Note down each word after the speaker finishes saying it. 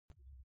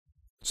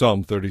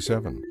Psalm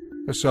 37,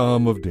 a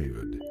psalm of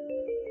David.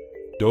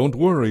 Don't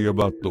worry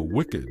about the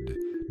wicked.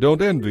 Don't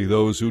envy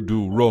those who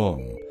do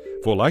wrong.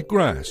 For like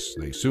grass,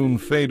 they soon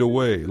fade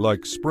away.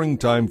 Like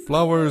springtime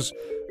flowers,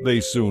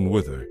 they soon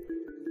wither.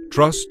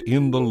 Trust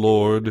in the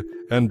Lord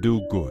and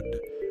do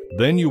good.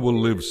 Then you will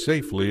live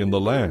safely in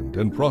the land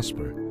and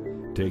prosper.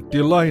 Take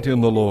delight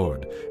in the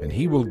Lord, and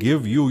He will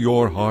give you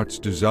your heart's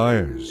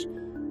desires.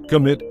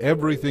 Commit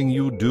everything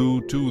you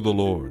do to the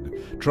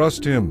Lord.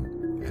 Trust Him,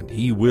 and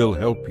He will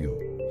help you.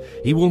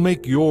 He will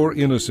make your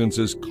innocence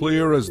as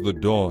clear as the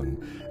dawn,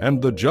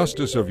 and the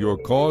justice of your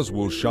cause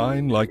will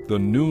shine like the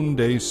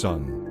noonday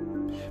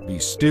sun. Be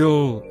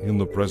still in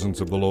the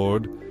presence of the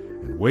Lord,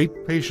 and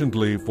wait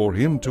patiently for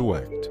Him to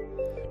act.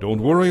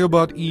 Don't worry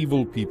about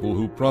evil people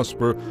who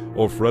prosper,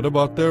 or fret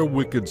about their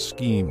wicked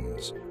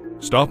schemes.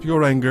 Stop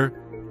your anger,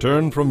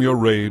 turn from your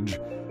rage.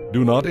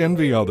 Do not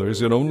envy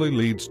others, it only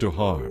leads to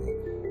harm.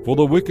 For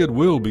the wicked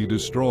will be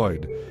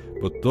destroyed,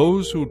 but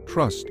those who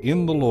trust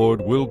in the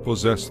Lord will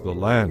possess the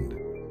land.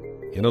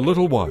 In a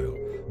little while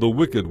the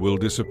wicked will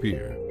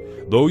disappear.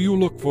 Though you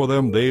look for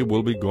them, they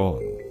will be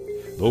gone.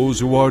 Those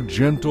who are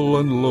gentle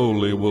and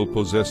lowly will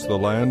possess the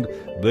land.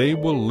 They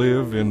will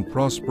live in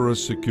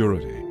prosperous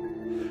security.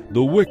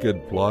 The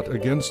wicked plot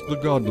against the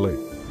godly.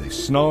 They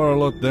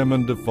snarl at them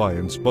in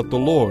defiance, but the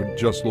Lord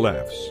just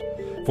laughs,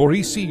 for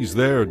He sees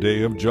their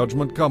day of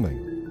judgment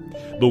coming.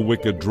 The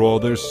wicked draw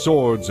their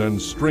swords and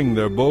string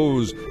their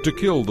bows to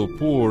kill the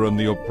poor and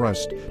the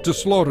oppressed, to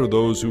slaughter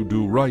those who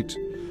do right.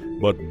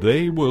 But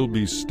they will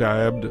be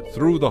stabbed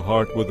through the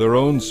heart with their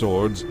own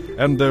swords,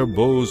 and their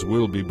bows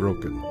will be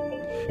broken.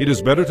 It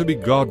is better to be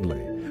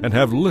godly and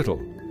have little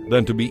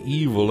than to be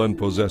evil and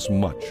possess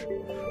much.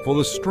 For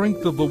the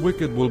strength of the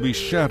wicked will be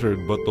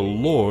shattered, but the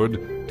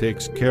Lord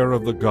takes care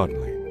of the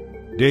godly.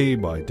 Day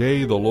by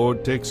day the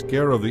Lord takes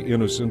care of the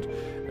innocent,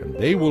 and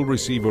they will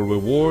receive a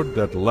reward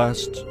that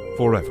lasts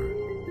forever.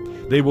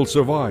 They will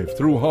survive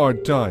through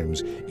hard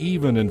times.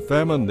 Even in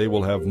famine they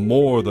will have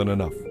more than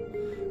enough.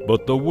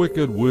 But the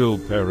wicked will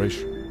perish.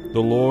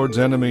 The Lord's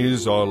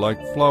enemies are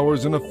like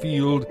flowers in a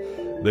field.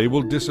 They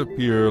will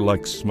disappear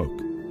like smoke.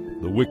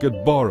 The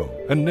wicked borrow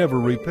and never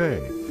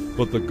repay,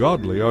 but the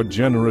godly are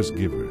generous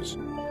givers.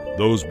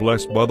 Those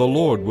blessed by the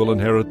Lord will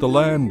inherit the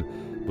land,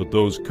 but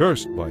those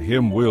cursed by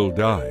Him will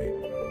die.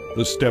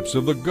 The steps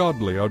of the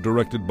godly are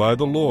directed by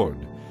the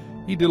Lord.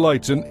 He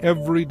delights in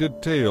every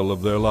detail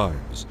of their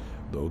lives.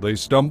 Though they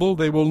stumble,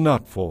 they will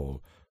not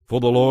fall, for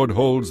the Lord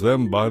holds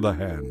them by the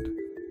hand.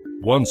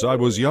 Once I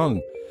was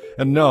young,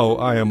 and now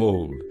I am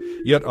old,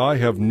 yet I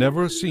have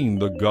never seen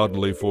the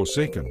godly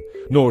forsaken,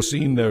 nor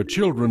seen their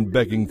children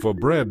begging for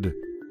bread.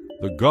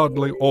 The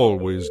godly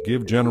always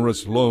give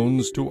generous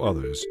loans to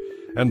others,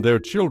 and their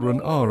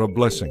children are a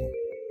blessing.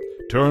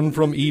 Turn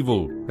from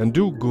evil and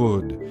do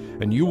good,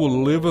 and you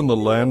will live in the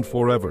land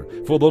forever.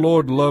 For the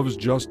Lord loves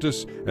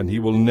justice, and He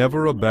will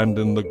never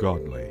abandon the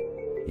godly.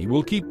 He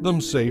will keep them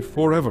safe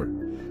forever.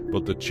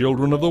 But the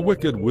children of the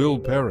wicked will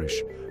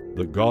perish.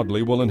 The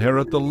godly will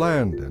inherit the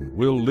land and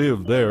will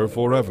live there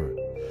forever.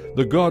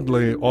 The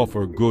godly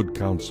offer good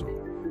counsel.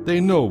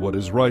 They know what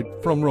is right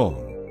from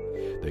wrong.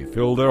 They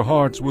fill their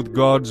hearts with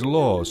God's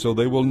law, so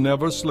they will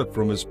never slip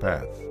from His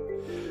path.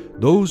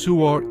 Those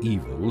who are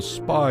evil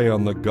spy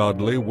on the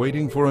godly,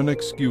 waiting for an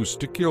excuse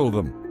to kill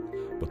them.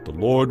 But the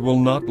Lord will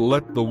not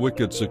let the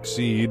wicked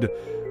succeed,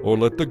 or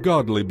let the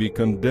godly be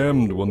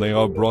condemned when they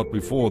are brought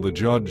before the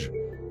judge.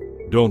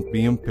 Don't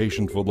be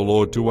impatient for the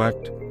Lord to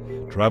act.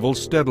 Travel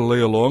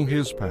steadily along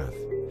His path.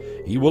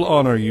 He will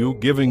honor you,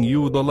 giving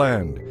you the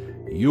land.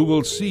 You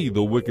will see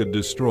the wicked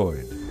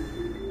destroyed.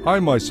 I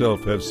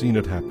myself have seen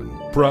it happen,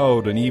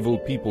 proud and evil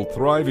people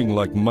thriving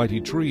like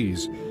mighty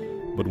trees.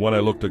 But when I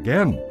looked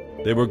again,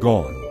 they were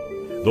gone.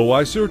 Though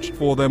I searched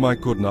for them, I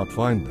could not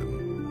find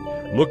them.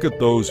 Look at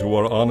those who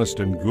are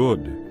honest and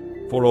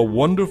good, for a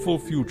wonderful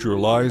future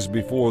lies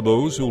before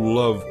those who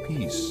love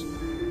peace.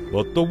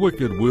 But the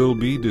wicked will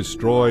be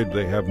destroyed.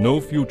 They have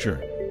no future.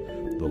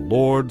 The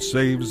Lord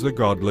saves the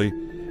godly.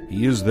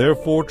 He is their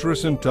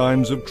fortress in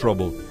times of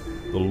trouble.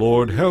 The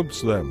Lord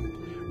helps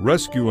them,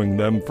 rescuing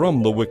them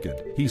from the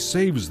wicked. He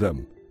saves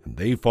them, and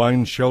they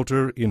find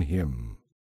shelter in Him.